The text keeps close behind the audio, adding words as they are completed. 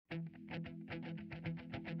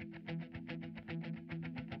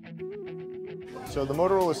So the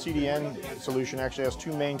Motorola CDN solution actually has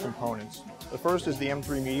two main components. The first is the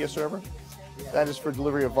M3 media server. That is for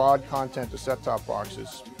delivery of VOD content to set-top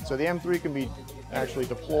boxes. So the M3 can be actually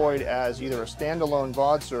deployed as either a standalone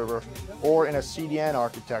VOD server or in a CDN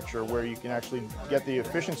architecture where you can actually get the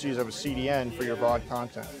efficiencies of a CDN for your VOD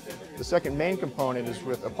content. The second main component is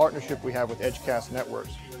with a partnership we have with Edgecast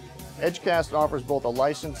Networks. Edgecast offers both a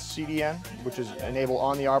licensed CDN, which is enabled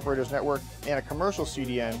on the operator's network, and a commercial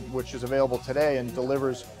CDN, which is available today and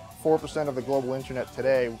delivers 4% of the global internet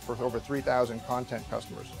today for over 3,000 content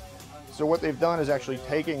customers. So what they've done is actually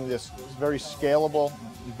taking this very scalable,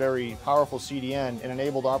 very powerful CDN and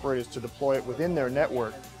enabled operators to deploy it within their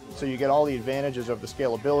network, so you get all the advantages of the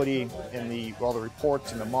scalability and all the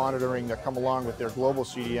reports and the monitoring that come along with their global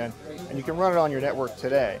CDN, and you can run it on your network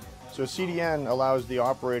today. So CDN allows the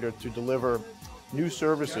operator to deliver new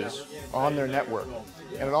services on their network,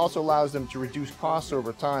 and it also allows them to reduce costs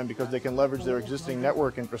over time because they can leverage their existing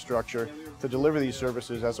network infrastructure to deliver these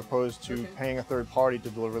services as opposed to paying a third party to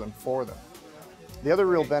deliver them for them. The other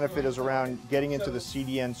real benefit is around getting into the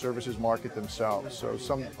CDN services market themselves. So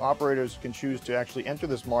some operators can choose to actually enter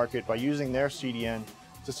this market by using their CDN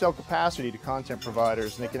to sell capacity to content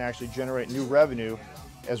providers, and they can actually generate new revenue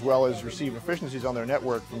as well as receive efficiencies on their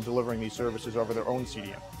network from delivering these services over their own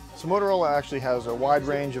CDN. So Motorola actually has a wide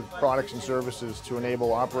range of products and services to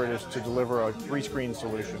enable operators to deliver a three-screen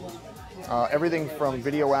solution. Everything from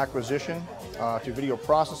video acquisition to video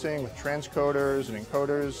processing with transcoders and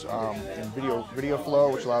encoders, and video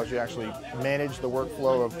flow, which allows you to actually manage the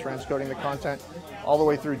workflow of transcoding the content, all the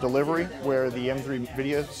way through delivery, where the M3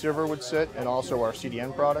 video server would sit, and also our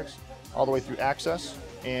CDN products, all the way through access,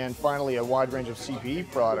 and finally a wide range of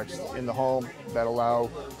CPE products in the home that allow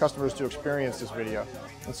customers to experience this video.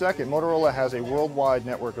 And second, Motorola has a worldwide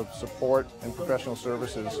network of support and professional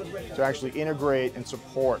services to actually integrate and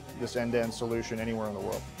support this end-to-end solution anywhere in the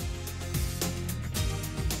world.